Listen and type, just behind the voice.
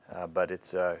but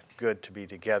it's good to be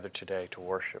together today to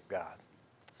worship God.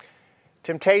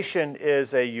 Temptation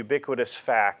is a ubiquitous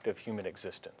fact of human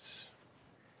existence.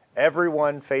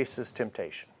 Everyone faces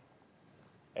temptation.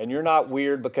 And you're not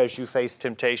weird because you face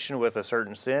temptation with a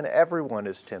certain sin. Everyone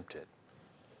is tempted.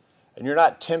 And you're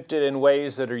not tempted in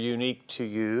ways that are unique to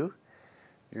you.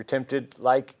 You're tempted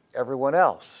like everyone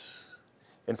else.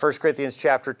 In 1 Corinthians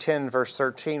chapter 10, verse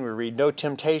 13, we read, "No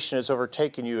temptation has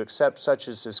overtaken you except such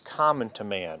as is common to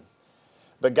man.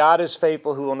 But God is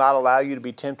faithful, who will not allow you to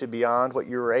be tempted beyond what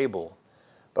you are able.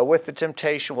 But with the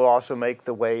temptation will also make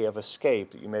the way of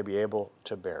escape, that you may be able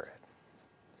to bear it."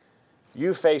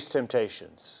 You face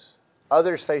temptations.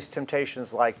 Others face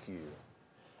temptations like you.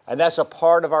 And that's a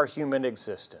part of our human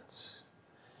existence.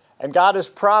 And God has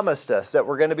promised us that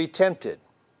we're going to be tempted.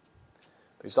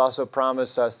 But He's also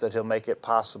promised us that He'll make it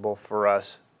possible for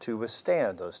us to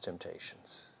withstand those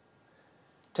temptations.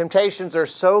 Temptations are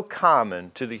so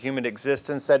common to the human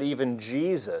existence that even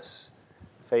Jesus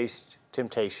faced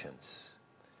temptations.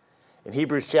 In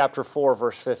Hebrews chapter 4,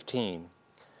 verse 15,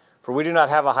 "For we do not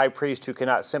have a high priest who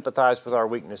cannot sympathize with our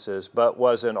weaknesses, but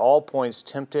was in all points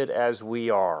tempted as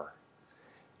we are,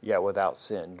 yet without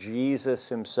sin." Jesus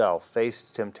Himself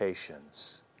faced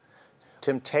temptations.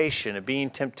 Temptation and being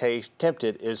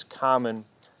tempted is common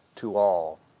to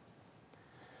all.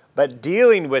 But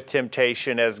dealing with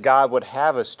temptation as God would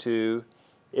have us to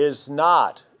is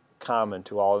not common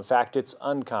to all. In fact, it's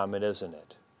uncommon, isn't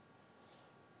it?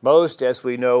 Most, as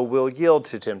we know, will yield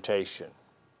to temptation.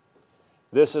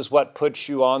 This is what puts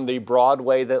you on the broad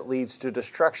way that leads to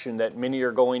destruction that many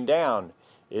are going down,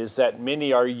 is that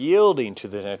many are yielding to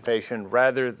the temptation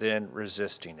rather than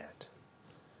resisting it.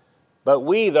 But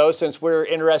we, though, since we're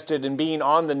interested in being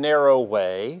on the narrow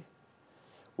way,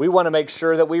 we want to make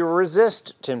sure that we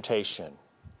resist temptation.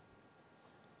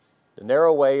 The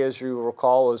narrow way, as you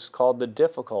recall, is called the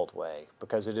difficult way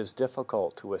because it is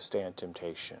difficult to withstand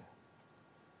temptation.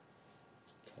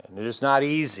 And it is not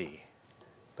easy.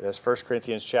 But as 1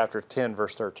 Corinthians chapter 10,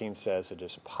 verse 13 says, it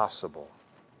is possible.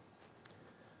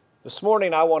 This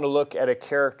morning I want to look at a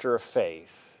character of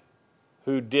faith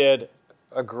who did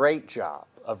a great job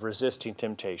of resisting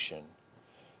temptation.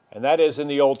 And that is in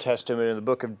the Old Testament, in the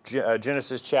book of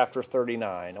Genesis chapter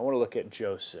 39. I want to look at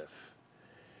Joseph.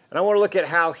 And I want to look at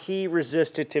how he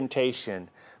resisted temptation,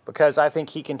 because I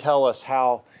think he can tell us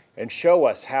how and show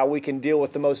us how we can deal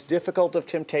with the most difficult of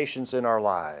temptations in our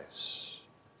lives.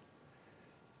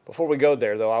 Before we go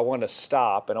there, though, I want to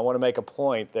stop and I want to make a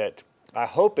point that I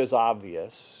hope is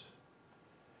obvious.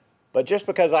 But just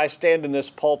because I stand in this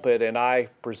pulpit and I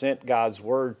present God's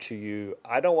Word to you,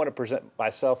 I don't want to present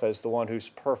myself as the one who's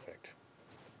perfect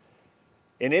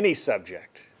in any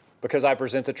subject, because I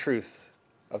present the truth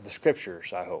of the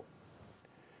Scriptures, I hope.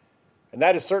 And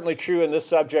that is certainly true in this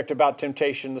subject about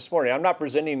temptation this morning. I'm not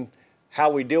presenting how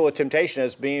we deal with temptation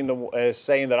as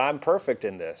saying that I'm perfect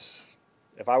in this.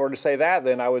 If I were to say that,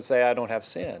 then I would say I don't have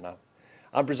sin.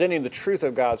 I'm presenting the truth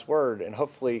of God's Word, and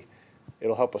hopefully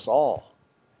it'll help us all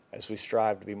as we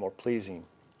strive to be more pleasing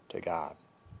to God.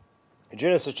 In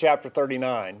Genesis chapter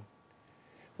 39,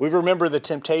 we remember the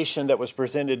temptation that was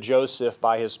presented Joseph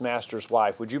by his master's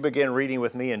wife. Would you begin reading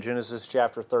with me in Genesis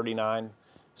chapter 39,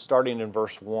 starting in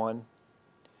verse 1?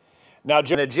 "Now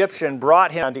an Egyptian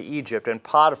brought him to Egypt, and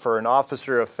Potiphar, an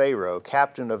officer of Pharaoh,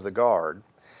 captain of the guard,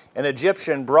 an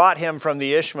Egyptian, brought him from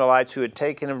the Ishmaelites who had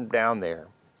taken him down there.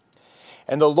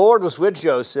 And the Lord was with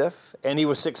Joseph, and he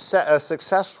was a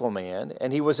successful man,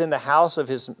 and he was in the house of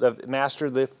his master,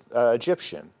 the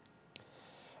Egyptian.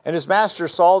 And his master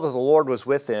saw that the Lord was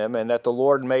with him, and that the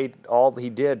Lord made all he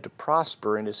did to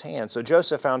prosper in his hand. So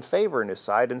Joseph found favor in his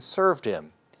sight and served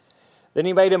him. Then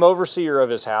he made him overseer of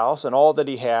his house, and all that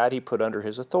he had he put under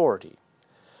his authority.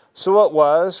 So it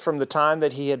was, from the time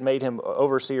that he had made him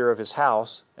overseer of his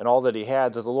house, and all that he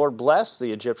had, that the Lord blessed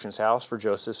the Egyptian's house for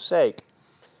Joseph's sake.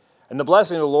 And the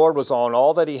blessing of the Lord was on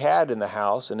all that he had in the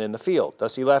house and in the field.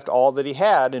 Thus he left all that he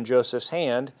had in Joseph's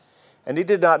hand, and he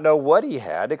did not know what he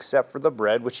had except for the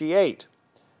bread which he ate.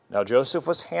 Now Joseph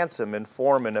was handsome in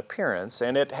form and appearance,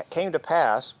 and it came to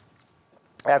pass,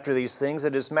 after these things,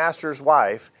 that his master's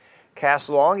wife cast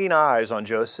longing eyes on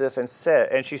Joseph,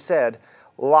 and she said,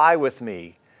 'Lie with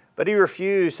me.' But he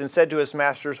refused and said to his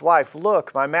master's wife,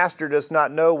 'Look, my master does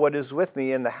not know what is with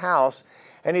me in the house,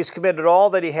 and he's committed all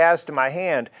that he has to my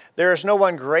hand. There is no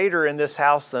one greater in this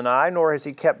house than I, nor has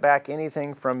he kept back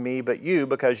anything from me but you,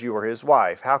 because you are his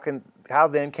wife. How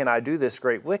then can I do this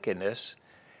great wickedness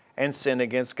and sin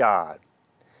against God?'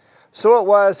 So it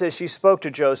was, as she spoke to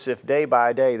Joseph day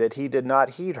by day, that he did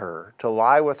not heed her, to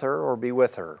lie with her or be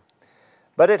with her.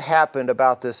 But it happened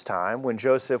about this time, when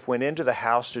Joseph went into the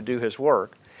house to do his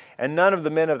work, and none of the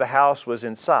men of the house was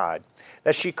inside,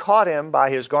 that she caught him by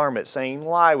his garment, saying,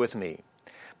 Lie with me.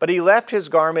 But he left his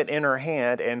garment in her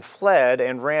hand, and fled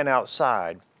and ran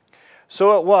outside.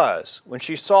 So it was, when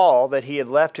she saw that he had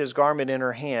left his garment in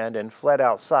her hand and fled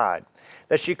outside,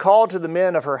 that she called to the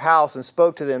men of her house and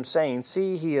spoke to them, saying,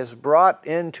 See, he has brought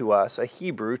in to us a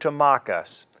Hebrew to mock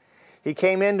us. He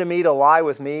came in to me to lie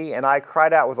with me, and I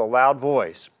cried out with a loud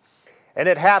voice. And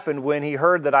it happened, when he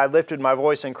heard that I lifted my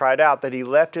voice and cried out, that he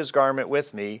left his garment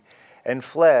with me and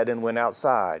fled and went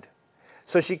outside.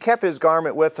 So she kept his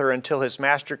garment with her until his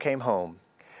master came home.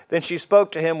 Then she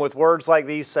spoke to him with words like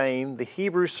these, saying, The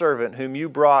Hebrew servant whom you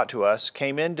brought to us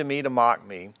came in to me to mock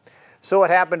me. So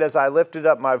it happened, as I lifted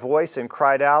up my voice and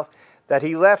cried out, that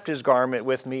he left his garment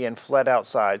with me and fled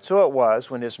outside. So it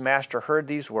was, when his master heard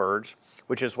these words,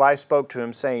 which his wife spoke to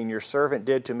him, saying, Your servant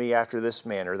did to me after this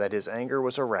manner, that his anger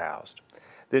was aroused.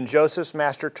 Then Joseph's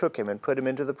master took him and put him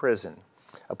into the prison,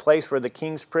 a place where the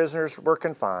king's prisoners were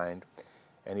confined,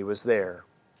 and he was there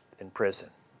in prison.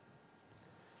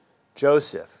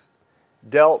 Joseph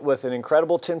dealt with an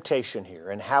incredible temptation here,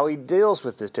 and how he deals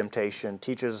with this temptation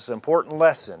teaches us an important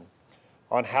lesson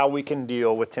on how we can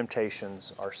deal with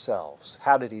temptations ourselves.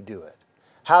 How did he do it?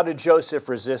 How did Joseph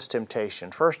resist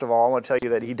temptation? First of all, I want to tell you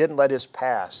that he didn't let his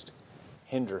past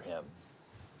hinder him.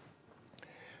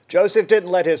 Joseph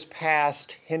didn't let his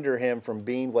past hinder him from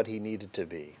being what he needed to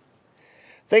be.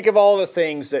 Think of all the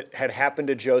things that had happened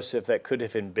to Joseph that could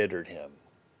have embittered him,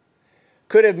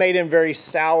 could have made him very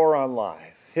sour on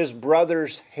life. His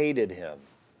brothers hated him.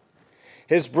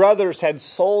 His brothers had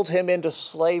sold him into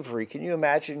slavery. Can you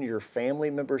imagine your family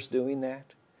members doing that?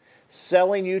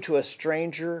 Selling you to a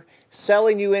stranger,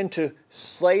 selling you into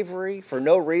slavery for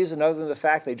no reason other than the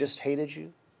fact they just hated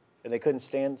you and they couldn't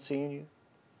stand seeing you.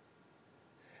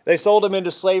 They sold him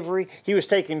into slavery. He was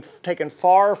taken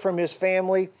far from his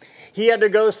family. He had to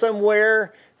go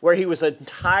somewhere where he was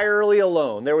entirely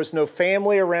alone. There was no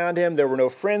family around him. There were no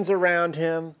friends around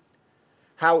him.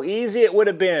 How easy it would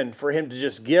have been for him to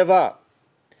just give up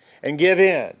and give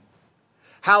in.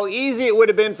 How easy it would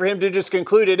have been for him to just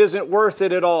conclude it isn't worth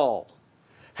it at all.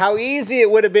 How easy it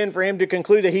would have been for him to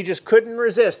conclude that he just couldn't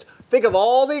resist. Think of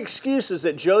all the excuses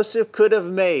that Joseph could have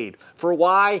made for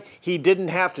why he didn't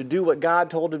have to do what God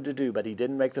told him to do, but he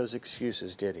didn't make those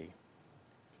excuses, did he?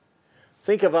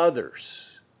 Think of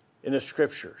others in the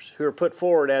Scriptures who are put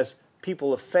forward as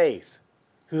people of faith,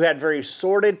 who had very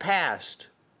sordid past,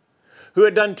 who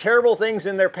had done terrible things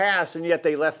in their past, and yet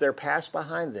they left their past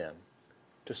behind them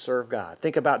to serve God.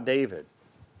 Think about David.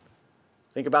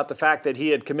 Think about the fact that he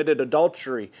had committed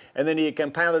adultery, and then he had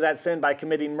compounded that sin by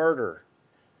committing murder,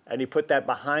 and he put that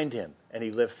behind him, and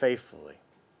he lived faithfully.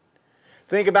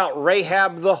 Think about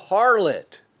Rahab the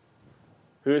harlot,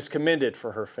 who is commended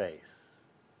for her faith.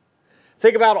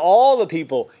 Think about all the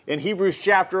people in Hebrews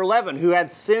chapter 11 who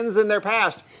had sins in their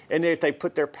past, and yet they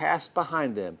put their past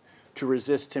behind them to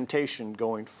resist temptation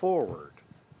going forward.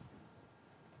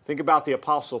 Think about the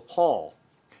Apostle Paul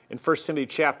in 1 Timothy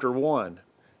chapter 1,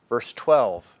 verse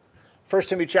 12. 1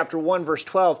 Timothy chapter 1, verse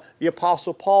 12, the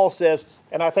Apostle Paul says,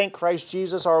 And I thank Christ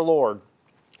Jesus our Lord,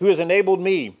 who has enabled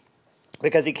me,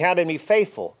 because he counted me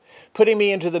faithful, putting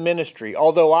me into the ministry,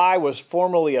 although I was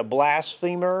formerly a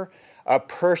blasphemer, a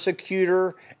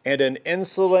persecutor, and an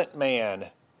insolent man.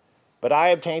 But I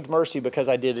obtained mercy because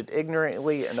I did it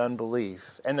ignorantly in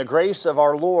unbelief. And the grace of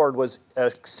our Lord was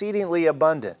exceedingly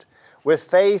abundant, with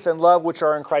faith and love which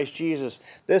are in Christ Jesus.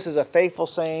 This is a faithful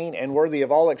saying and worthy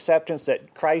of all acceptance,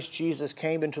 that Christ Jesus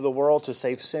came into the world to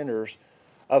save sinners,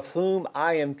 of whom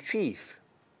I am chief.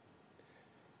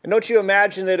 And don't you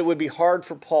imagine that it would be hard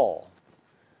for Paul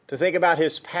to think about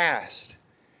his past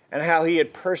and how he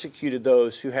had persecuted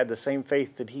those who had the same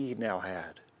faith that he now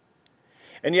had.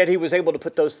 And yet he was able to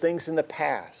put those things in the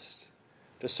past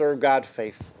to serve God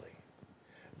faithfully.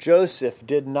 Joseph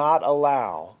did not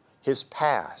allow his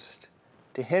past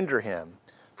to hinder him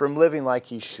from living like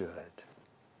he should.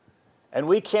 And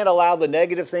we can't allow the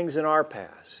negative things in our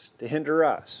past to hinder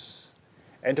us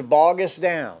and to bog us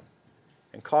down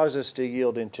and cause us to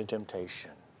yield into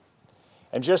temptation.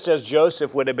 And just as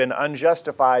Joseph would have been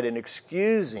unjustified in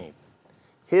excusing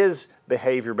his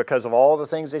behavior because of all the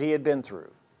things that he had been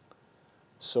through,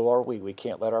 so are we. We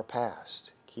can't let our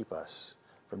past keep us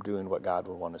from doing what God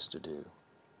would want us to do.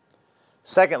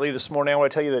 Secondly, this morning I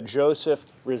want to tell you that Joseph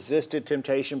resisted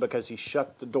temptation because he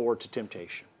shut the door to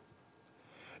temptation.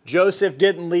 Joseph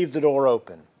didn't leave the door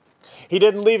open. He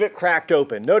didn't leave it cracked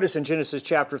open. Notice in Genesis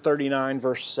chapter 39,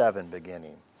 verse 7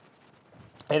 beginning.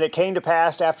 And it came to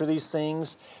pass after these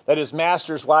things that his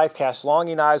master's wife cast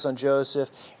longing eyes on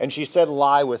Joseph, and she said,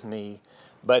 Lie with me.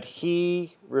 But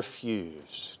he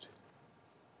refused.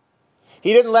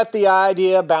 He didn't let the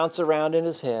idea bounce around in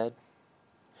his head.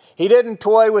 He didn't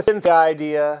toy with the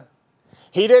idea.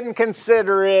 He didn't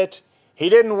consider it. He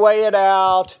didn't weigh it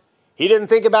out. He didn't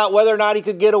think about whether or not he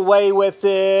could get away with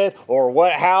it or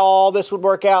how all this would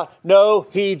work out. No,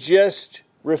 he just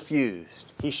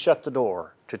refused. He shut the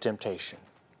door to temptation.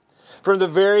 From the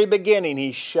very beginning,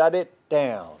 he shut it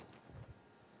down.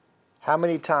 How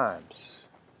many times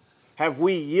have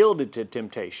we yielded to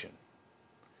temptation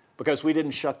because we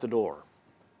didn't shut the door?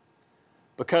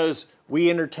 Because we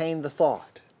entertained the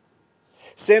thought.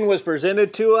 Sin was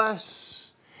presented to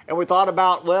us, and we thought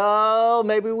about, well,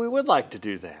 maybe we would like to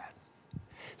do that.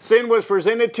 Sin was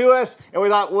presented to us, and we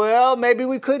thought, well, maybe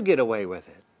we could get away with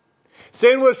it.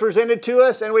 Sin was presented to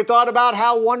us, and we thought about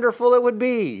how wonderful it would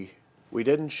be. We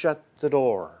didn't shut the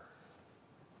door.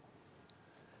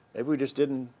 Maybe we just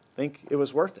didn't think it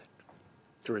was worth it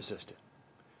to resist it.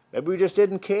 Maybe we just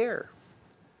didn't care.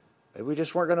 Maybe we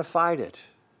just weren't going to fight it.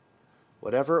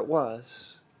 Whatever it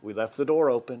was, we left the door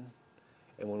open,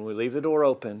 and when we leave the door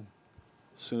open,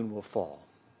 soon we'll fall.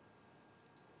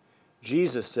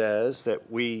 Jesus says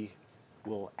that we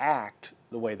will act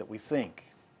the way that we think.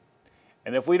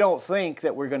 And if we don't think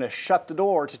that we're going to shut the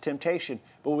door to temptation,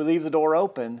 but we leave the door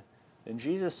open, then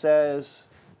Jesus says,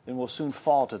 then we'll soon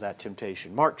fall to that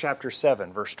temptation. Mark chapter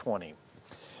 7, verse 20.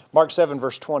 Mark 7,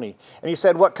 verse 20. And he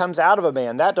said, what comes out of a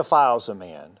man, that defiles a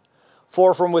man.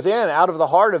 For from within, out of the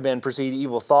heart of men proceed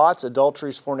evil thoughts,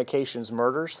 adulteries, fornications,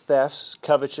 murders, thefts,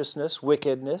 covetousness,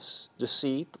 wickedness,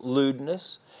 deceit,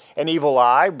 lewdness, an evil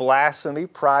eye, blasphemy,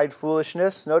 pride,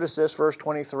 foolishness. Notice this, verse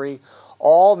 23.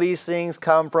 All these things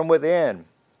come from within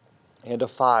and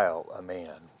defile a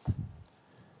man.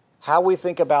 How we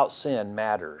think about sin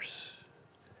matters.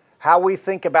 How we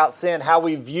think about sin, how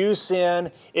we view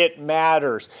sin, it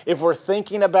matters. If we're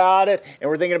thinking about it and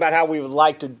we're thinking about how we would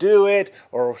like to do it,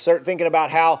 or start thinking about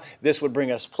how this would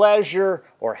bring us pleasure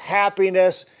or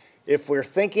happiness, if we're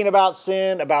thinking about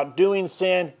sin, about doing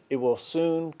sin, it will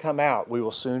soon come out. We will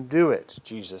soon do it,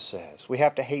 Jesus says. We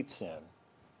have to hate sin.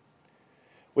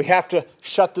 We have to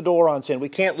shut the door on sin. We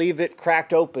can't leave it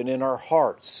cracked open in our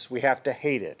hearts. We have to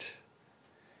hate it.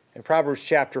 In Proverbs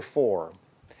chapter 4,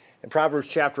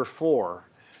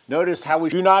 notice how we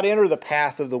do not enter the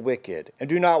path of the wicked and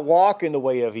do not walk in the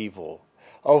way of evil.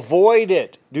 Avoid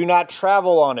it. Do not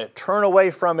travel on it. Turn away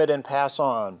from it and pass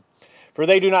on. For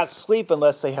they do not sleep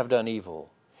unless they have done evil.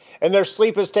 And their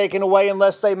sleep is taken away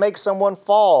unless they make someone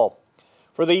fall.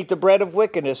 For they eat the bread of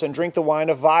wickedness and drink the wine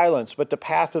of violence. But the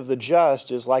path of the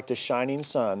just is like the shining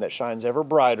sun that shines ever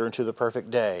brighter into the perfect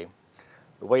day.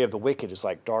 The way of the wicked is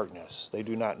like darkness. They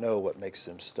do not know what makes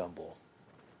them stumble.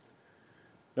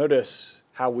 Notice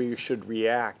how we should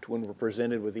react when we're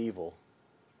presented with evil.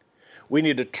 We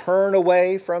need to turn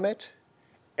away from it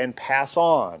and pass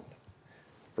on.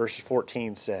 Verse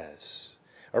 14 says,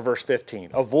 or verse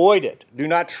 15, avoid it. Do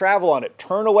not travel on it.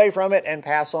 Turn away from it and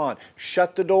pass on.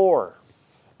 Shut the door.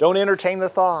 Don't entertain the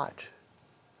thought.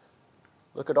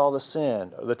 Look at all the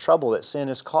sin, or the trouble that sin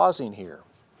is causing here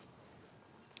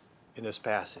in this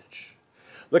passage.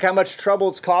 Look how much trouble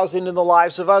it's causing in the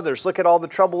lives of others. Look at all the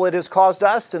trouble it has caused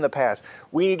us in the past.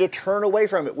 We need to turn away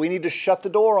from it. We need to shut the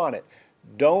door on it.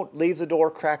 Don't leave the door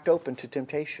cracked open to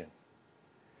temptation.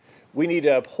 We need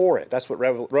to abhor it. That's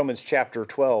what Romans chapter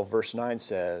 12, verse 9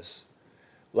 says.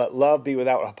 Let love be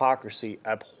without hypocrisy.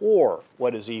 Abhor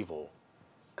what is evil.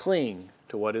 Cling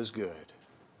to what is good.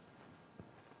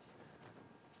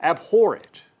 Abhor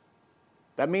it.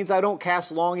 That means I don't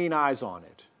cast longing eyes on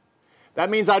it. That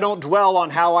means I don't dwell on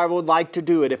how I would like to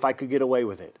do it if I could get away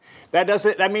with it.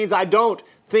 That means I don't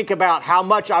think about how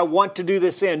much I want to do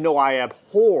this sin. No, I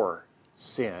abhor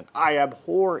sin. I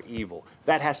abhor evil.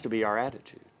 That has to be our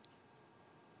attitude.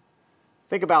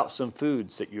 Think about some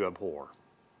foods that you abhor.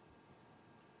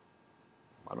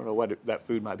 I don't know what that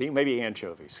food might be. Maybe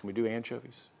anchovies. Can we do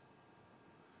anchovies?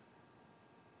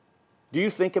 Do you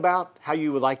think about how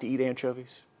you would like to eat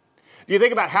anchovies? Do you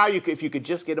think about how if you could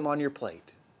just get them on your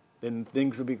plate, then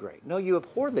things would be great? No, you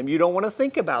abhor them. You don't want to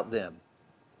think about them.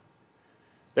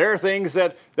 There are things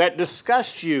that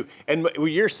disgust you. And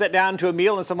when you're set down to a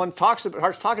meal and someone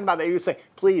starts talking about that, you say,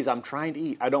 please, I'm trying to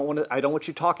eat. I don't want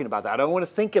you talking about that. I don't want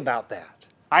to think about that.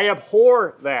 I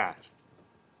abhor that.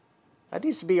 That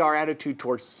needs to be our attitude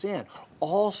towards sin.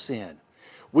 All sin.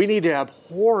 We need to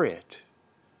abhor it.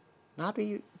 Not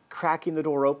be cracking the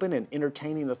door open and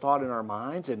entertaining the thought in our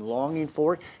minds and longing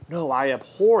for it. No, I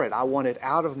abhor it. I want it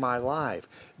out of my life.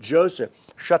 Joseph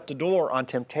shut the door on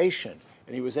temptation,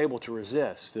 and he was able to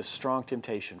resist this strong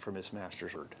temptation from his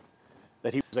master's word,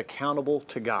 that he was accountable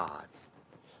to God.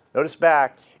 Notice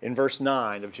back in verse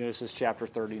 9 of Genesis chapter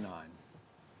 39.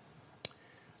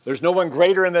 There's no one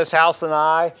greater in this house than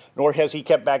I, nor has he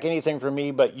kept back anything from me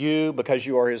but you, because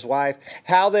you are his wife.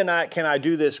 How then can I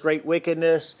do this great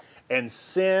wickedness and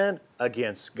sin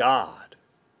against God?"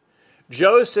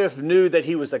 Joseph knew that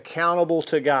he was accountable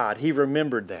to God. He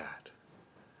remembered that.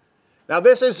 Now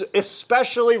this is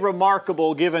especially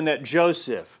remarkable given that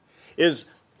Joseph is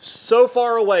so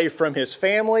far away from his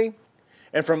family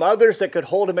and from others that could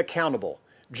hold him accountable.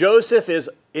 Joseph is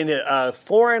in a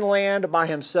foreign land by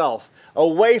himself,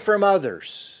 away from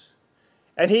others.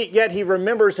 And yet he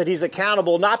remembers that he's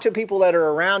accountable not to people that are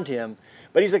around him,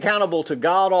 but he's accountable to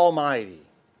God Almighty.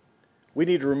 We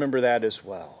need to remember that as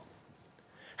well.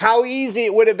 How easy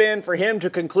it would have been for him to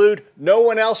conclude, no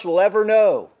one else will ever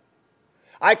know.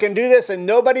 I can do this and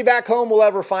nobody back home will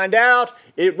ever find out.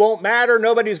 It won't matter.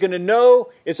 Nobody's going to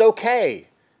know. It's okay.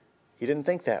 He didn't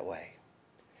think that way.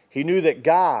 He knew that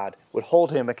God would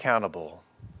hold him accountable.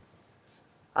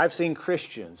 I've seen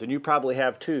Christians, and you probably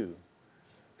have too,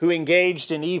 who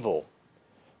engaged in evil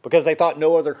because they thought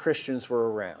no other Christians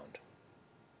were around.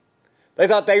 They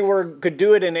thought they could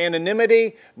do it in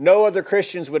anonymity, no other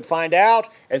Christians would find out,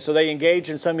 and so they engaged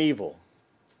in some evil.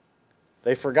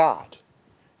 They forgot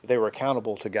that they were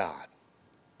accountable to God.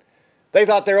 They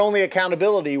thought their only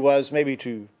accountability was maybe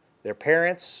to their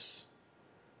parents,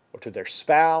 or to their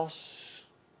spouse,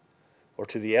 or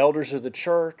to the elders of the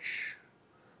church,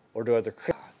 or to other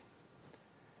Christians.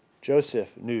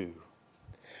 Joseph knew.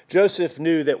 Joseph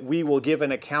knew that we will give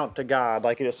an account to God,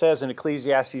 like it says in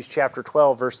Ecclesiastes chapter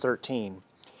 12, verse 13.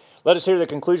 Let us hear the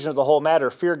conclusion of the whole matter.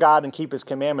 Fear God and keep his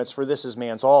commandments, for this is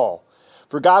man's all.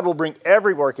 For God will bring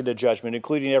every work into judgment,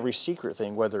 including every secret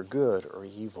thing, whether good or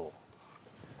evil.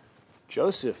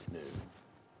 Joseph knew.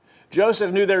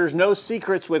 Joseph knew there's no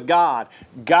secrets with God.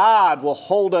 God will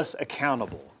hold us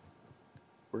accountable.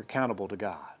 We're accountable to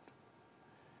God.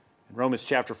 In Romans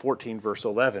chapter 14, verse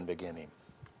 11 beginning.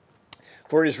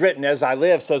 For it is written, "As I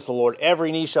live, says the Lord,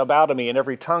 every knee shall bow to me, and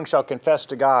every tongue shall confess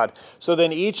to God. So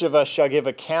then each of us shall give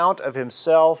account of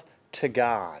himself to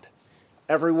God."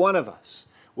 Every one of us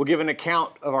will give an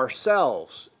account of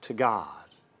ourselves to God.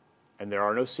 And there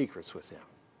are no secrets with him.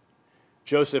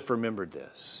 Joseph remembered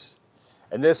this.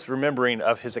 And this remembering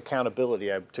of his accountability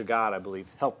to God, I believe,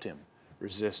 helped him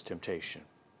resist temptation.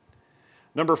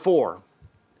 Number 4,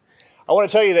 I want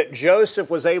to tell you that Joseph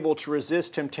was able to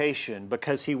resist temptation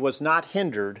because he was not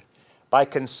hindered by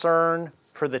concern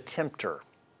for the tempter.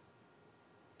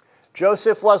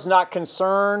 Joseph was not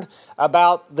concerned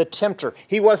about the tempter.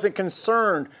 He wasn't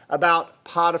concerned about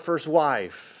Potiphar's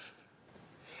wife.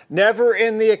 Never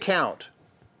in the account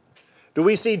do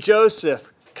we see Joseph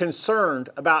concerned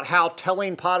about how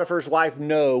telling Potiphar's wife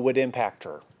no would impact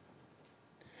her.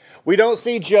 We don't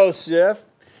see Joseph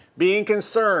being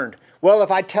concerned, well,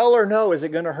 if I tell her no, is it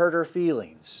going to hurt her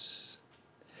feelings?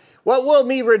 What will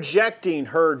me rejecting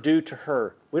her do to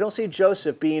her? We don't see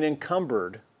Joseph being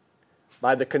encumbered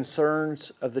by the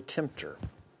concerns of the tempter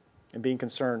and being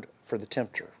concerned for the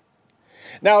tempter.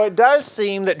 Now, it does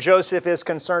seem that Joseph is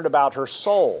concerned about her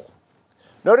soul.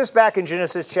 Notice back in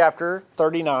Genesis chapter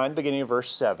 39, beginning of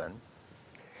verse 7.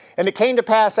 "And it came to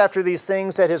pass after these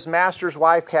things that his master's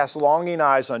wife cast longing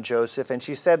eyes on Joseph, and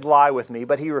she said, 'Lie with me.'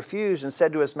 But he refused and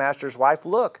said to his master's wife,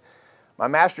 'Look, my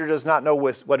master does not know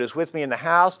what is with me in the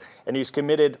house, and he's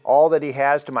committed all that he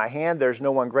has to my hand. There's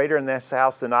no one greater in this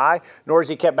house than I, nor has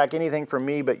he kept back anything from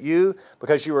me but you,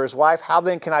 because you are his wife. How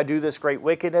then can I do this great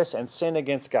wickedness and sin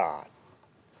against God?'"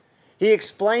 He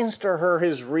explains to her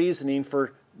his reasoning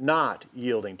for not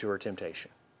yielding to her temptation.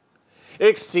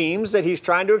 It seems that he's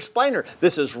trying to explain to her,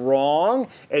 this is wrong,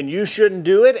 and you shouldn't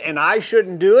do it, and I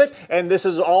shouldn't do it, and this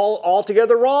is all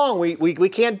altogether wrong. We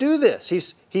can't do this.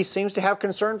 He seems to have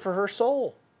concern for her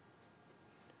soul.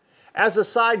 As a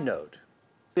side note,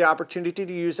 the opportunity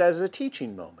to use as a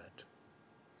teaching moment.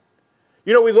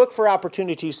 You know, we look for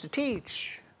opportunities to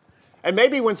teach. And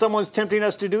maybe when someone's tempting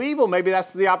us to do evil, maybe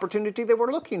that's the opportunity that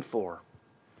we're looking for.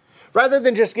 Rather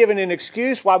than just giving an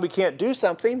excuse why we can't do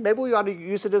something, maybe we ought to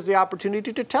use it as the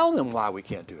opportunity to tell them why we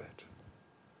can't do it.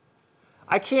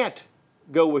 I can't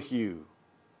go with you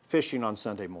fishing on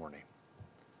Sunday morning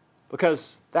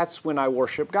because that's when I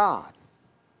worship God.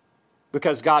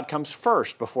 Because God comes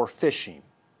first before fishing.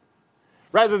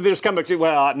 Rather than just come back to,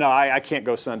 well, no, I can't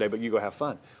go Sunday, but you go have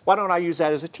fun. Why don't I use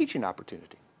that as a teaching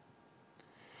opportunity?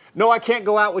 No, I can't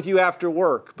go out with you after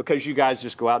work because you guys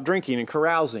just go out drinking and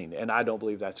carousing, and I don't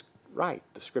believe that's right.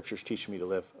 The Scriptures teach me to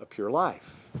live a pure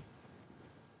life.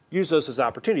 Use those as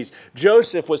opportunities.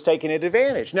 Joseph was taking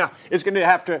advantage. Now, it's going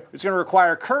to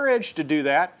require courage to do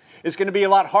that. It's going to be a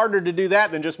lot harder to do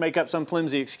that than just make up some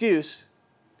flimsy excuse.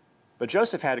 But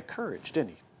Joseph had courage,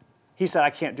 didn't he? He said, I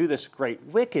can't do this great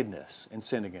wickedness and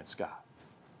sin against God.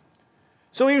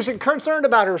 So he was concerned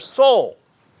about her soul.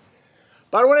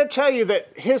 But I want to tell you that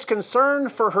his concern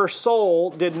for her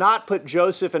soul did not put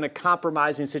Joseph in a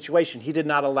compromising situation. He did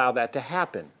not allow that to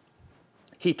happen.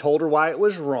 He told her why it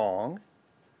was wrong.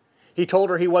 He told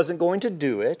her he wasn't going to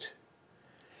do it.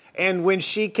 And when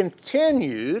she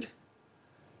continued,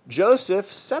 Joseph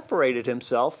separated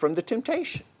himself from the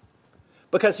temptation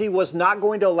because he was not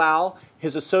going to allow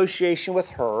his association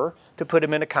with her to put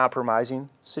him in a compromising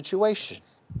situation.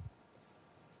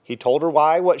 He told her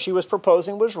why what she was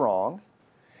proposing was wrong.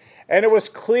 And it was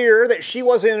clear that she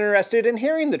wasn't interested in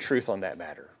hearing the truth on that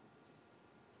matter.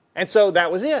 And so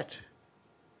that was it.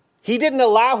 He didn't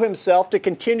allow himself to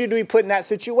continue to be put in that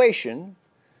situation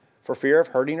for fear of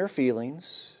hurting her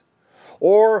feelings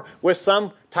or with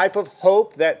some type of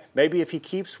hope that maybe if he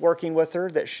keeps working with her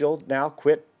that she'll now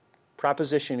quit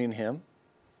propositioning him.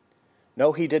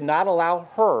 No, he did not allow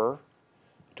her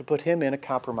to put him in a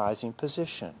compromising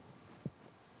position.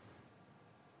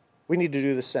 We need to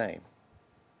do the same.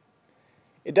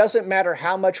 It doesn't matter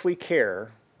how much we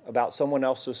care about someone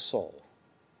else's soul.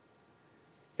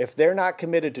 If they're not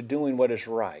committed to doing what is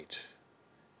right,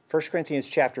 1 Corinthians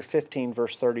chapter 15,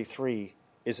 verse 33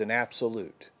 is an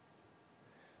absolute.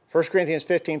 1 Corinthians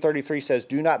 15:33 says,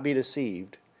 do not be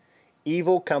deceived.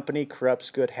 Evil company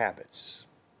corrupts good habits.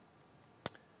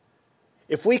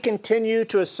 If we continue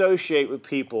to associate with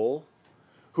people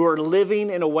who are living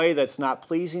in a way that's not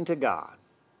pleasing to God,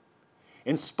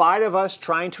 in spite of us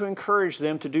trying to encourage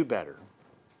them to do better,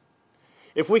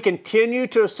 if we continue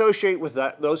to associate with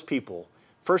those people,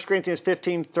 1 Corinthians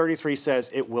 15:33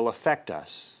 says it will affect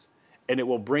us, and it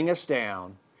will bring us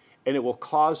down, and it will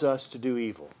cause us to do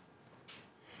evil.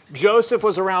 Joseph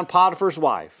was around Potiphar's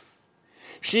wife.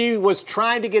 She was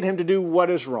trying to get him to do what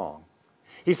is wrong.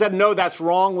 He said, no, that's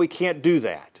wrong. We can't do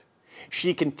that.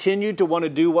 She continued to want to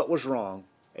do what was wrong,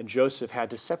 and Joseph had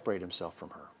to separate himself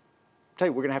from her. I tell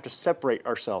you, we're going to have to separate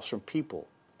ourselves from people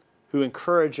who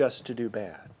encourage us to do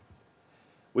bad.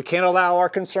 We can't allow our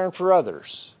concern for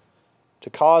others to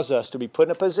cause us to be put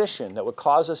in a position that would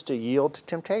cause us to yield to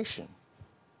temptation.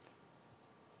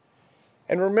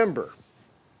 And remember,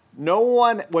 no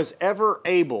one was ever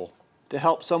able to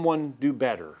help someone do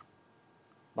better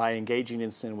by engaging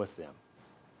in sin with them.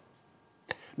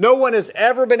 No one has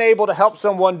ever been able to help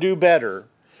someone do better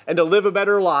and to live a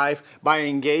better life by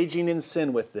engaging in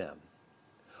sin with them,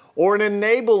 or in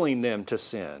enabling them to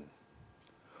sin,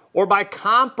 or by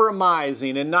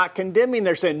compromising and not condemning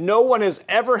their sin. No one has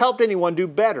ever helped anyone do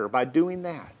better by doing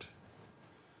that.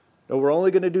 No, we're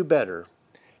only going to do better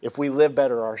if we live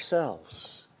better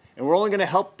ourselves. And we're only going to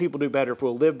help people do better if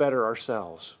we'll live better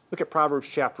ourselves. Look at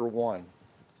Proverbs chapter 1.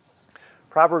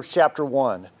 Proverbs chapter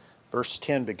 1, verse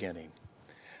 10 beginning.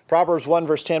 Proverbs 1,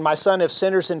 verse 10, my son, if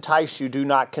sinners entice you, do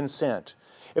not consent.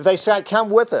 If they say, come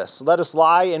with us, let us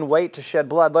lie in wait to shed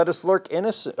blood. Let us lurk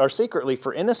innocent or secretly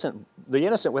for the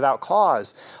innocent without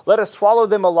cause. Let us swallow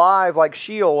them alive like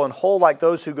Sheol and whole like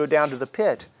those who go down to the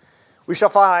pit. We shall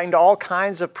find all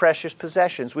kinds of precious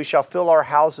possessions. We shall fill our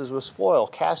houses with spoil.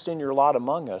 Cast in your lot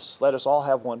among us. Let us all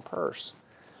have one purse.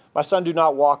 My son, do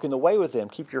not walk in the way with them.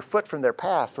 Keep your foot from their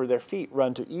path, for their feet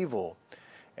run to evil,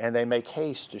 and they make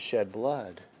haste to shed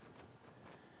blood.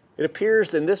 It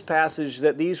appears in this passage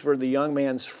that these were the young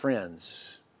man's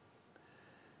friends.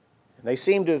 And they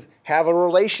seemed to have a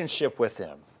relationship with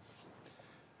him.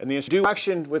 And the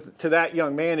instruction to that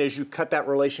young man is you cut that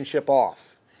relationship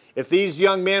off. If these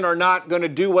young men are not going to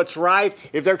do what's right,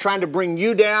 if they're trying to bring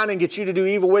you down and get you to do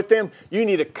evil with them, you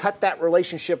need to cut that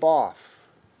relationship off.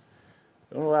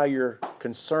 Don't allow your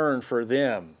concern for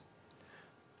them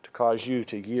to cause you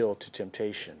to yield to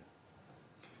temptation.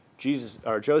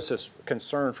 Joseph's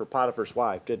concern for Potiphar's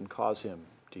wife didn't cause him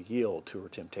to yield to her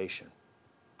temptation.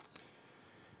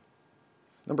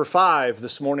 Number 5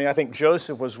 this morning, I think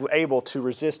Joseph was able to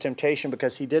resist temptation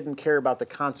because he didn't care about the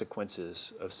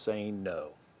consequences of saying no.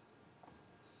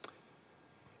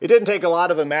 It didn't take a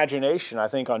lot of imagination, I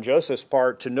think, on Joseph's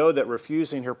part to know that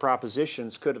refusing her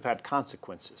propositions could have had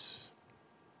consequences.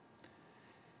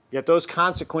 Yet those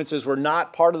consequences were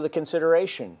not part of the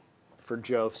consideration for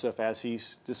Joseph as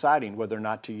he's deciding whether or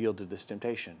not to yield to this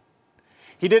temptation.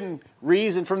 He didn't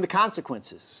reason from the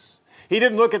consequences. He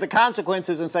didn't look at the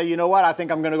consequences and say, you know what, I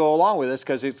think I'm going to go along with this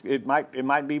because it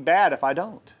might be bad if I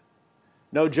don't.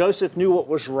 No, Joseph knew what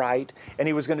was right, and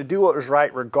he was going to do what was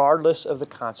right regardless of the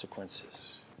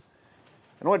consequences.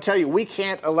 And I want to tell you, we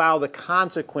can't allow the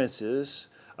consequences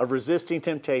of resisting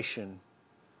temptation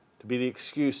to be the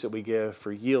excuse that we give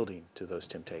for yielding to those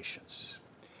temptations.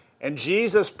 And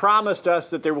Jesus promised us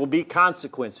that there will be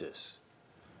consequences.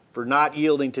 for not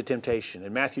yielding to temptation.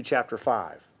 In Matthew chapter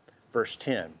 5, verse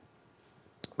 10.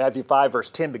 Matthew 5,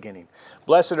 verse 10 beginning.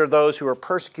 Blessed are those who are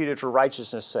persecuted for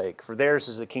righteousness' sake, for theirs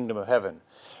is the kingdom of heaven.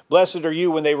 Blessed are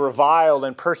you when they revile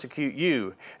and persecute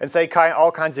you, and say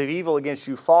all kinds of evil against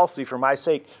you falsely for my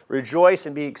sake. Rejoice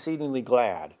and be exceedingly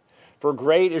glad, for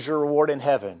great is your reward in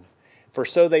heaven. For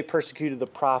so they persecuted the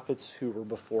prophets who were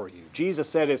before you. Jesus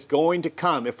said it's going to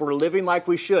come. If we're living like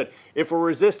we should, if we're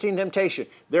resisting temptation,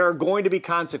 there are going to be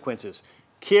consequences.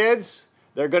 Kids,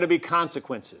 there are going to be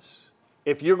consequences.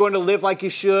 If you're going to live like you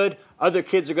should, other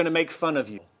kids are going to make fun of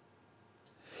you.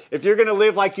 If you're going to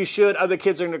live like you should, other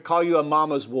kids are going to call you a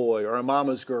mama's boy or a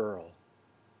mama's girl.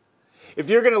 If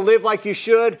you're going to live like you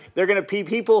should, there are going to be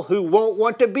people who won't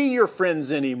want to be your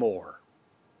friends anymore.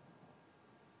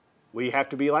 We have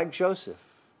to be like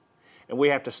Joseph, and we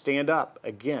have to stand up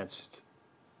against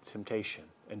temptation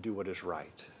and do what is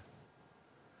right.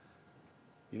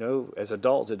 You know, as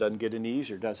adults, it doesn't get any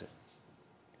easier, does it?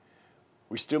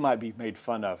 We still might be made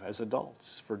fun of as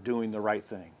adults for doing the right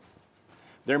thing.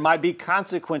 There might be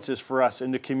consequences for us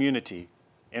in the community,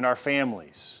 in our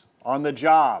families, on the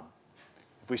job,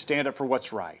 if we stand up for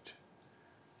what's right.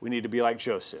 We need to be like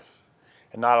Joseph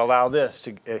and not allow this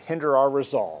to hinder our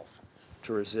resolve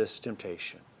to resist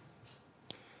temptation.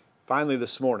 Finally,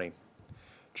 this morning,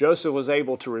 Joseph was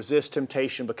able to resist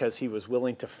temptation because he was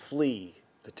willing to flee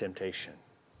the temptation.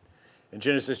 In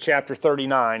Genesis chapter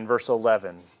 39, verse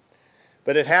 11,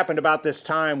 but it happened about this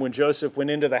time when Joseph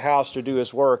went into the house to do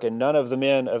his work, and none of the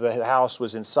men of the house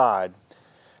was inside,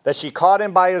 that she caught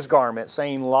him by his garment,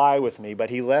 saying, lie with me.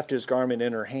 But he left his garment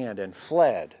in her hand and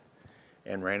fled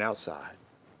and ran outside.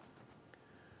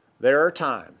 There are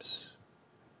times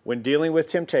when dealing with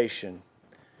temptation,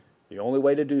 the only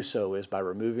way to do so is by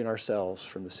removing ourselves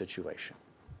from the situation.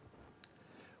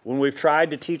 When we've tried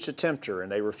to teach a tempter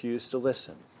and they refuse to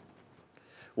listen.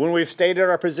 When we've stated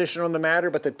our position on the matter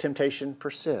but the temptation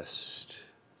persists.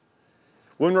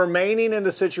 When remaining in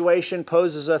the situation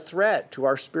poses a threat to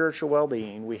our spiritual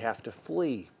well-being, we have to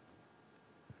flee.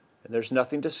 And there's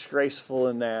nothing disgraceful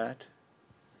in that.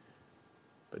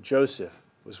 But Joseph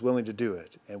was willing to do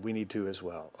it, and we need to as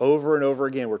well. Over and over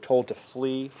again, we're told to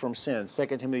flee from sin. 2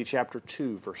 Timothy chapter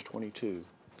 2, verse 22.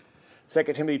 2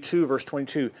 Timothy 2, verse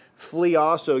 22, flee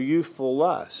also youthful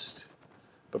lust,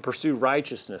 but pursue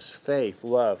righteousness, faith,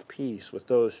 love, peace with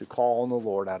those who call on the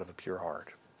Lord out of a pure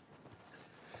heart.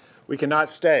 We cannot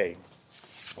stay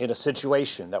in a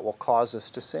situation that will cause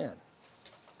us to sin.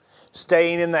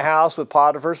 Staying in the house with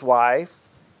Potiphar's wife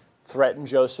threatened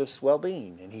Joseph's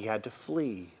well-being, and he had to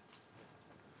flee.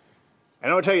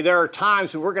 And I want to tell you, there are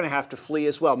times when we're going to have to flee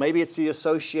as well. Maybe it's the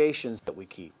associations that we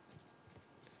keep.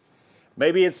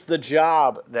 Maybe it's the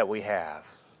job that we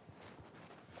have.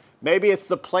 Maybe it's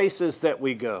the places that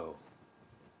we go.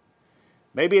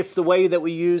 Maybe it's the way that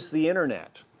we use the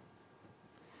internet.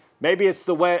 Maybe it's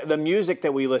the music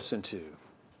that we listen to.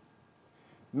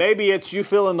 Maybe it's you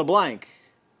fill in the blank.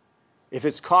 If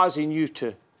it's causing you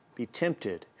to be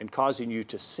tempted and causing you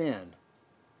to sin,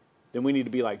 then we need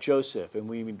to be like Joseph, and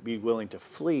we need to be willing to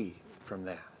flee from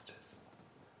that.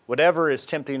 Whatever is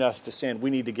tempting us to sin, we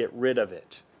need to get rid of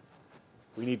it.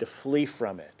 We need to flee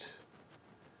from it.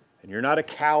 And you're not a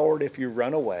coward if you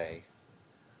run away.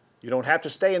 You don't have to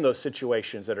stay in those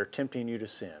situations that are tempting you to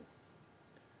sin.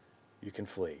 You can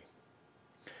flee.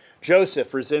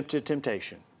 Joseph resisted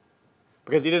temptation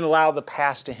because he didn't allow the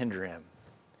past to hinder him.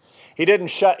 He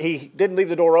didn't leave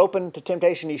the door open to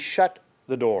temptation. He shut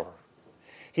the door.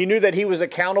 He knew that he was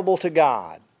accountable to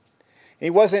God. He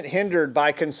wasn't hindered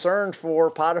by concern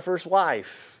for Potiphar's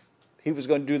wife. He was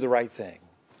going to do the right thing.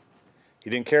 He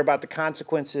didn't care about the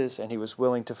consequences, and he was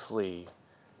willing to flee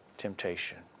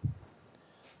temptation.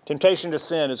 Temptation to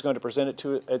sin is going to present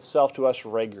itself to us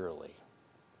regularly.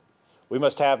 We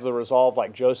must have the resolve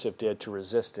like Joseph did to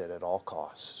resist it at all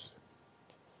costs.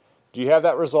 Do you have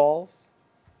that resolve?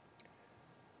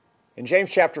 In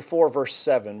James chapter 4, verse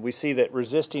 7, we see that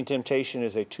resisting temptation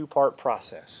is a two-part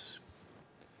process.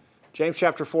 James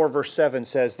chapter 4, verse 7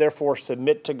 says, therefore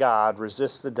submit to God,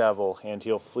 resist the devil, and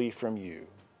he'll flee from you.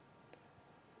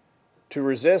 To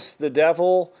resist the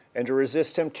devil and to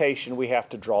resist temptation, we have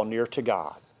to draw near to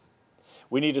God.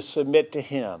 We need to submit to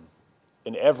him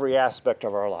in every aspect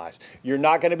of our lives. You're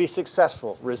not going to be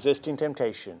successful resisting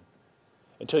temptation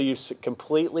until you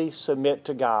completely submit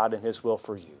to God and his will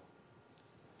for you.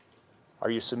 Are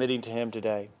you submitting to him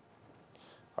today?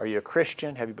 Are you a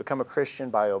Christian? Have you become a Christian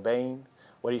by obeying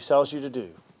what he tells you to do?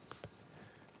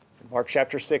 In Mark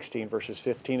chapter 16, verses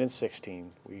 15 and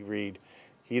 16, we read,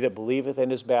 he that believeth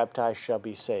and is baptized shall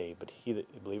be saved, but he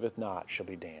that believeth not shall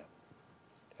be damned.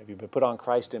 Have you been put on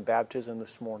Christ in baptism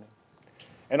this morning?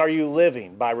 And are you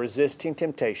living by resisting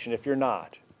temptation? If you're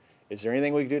not, is there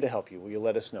anything we can do to help you? Will you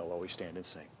let us know while we stand and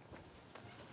sing?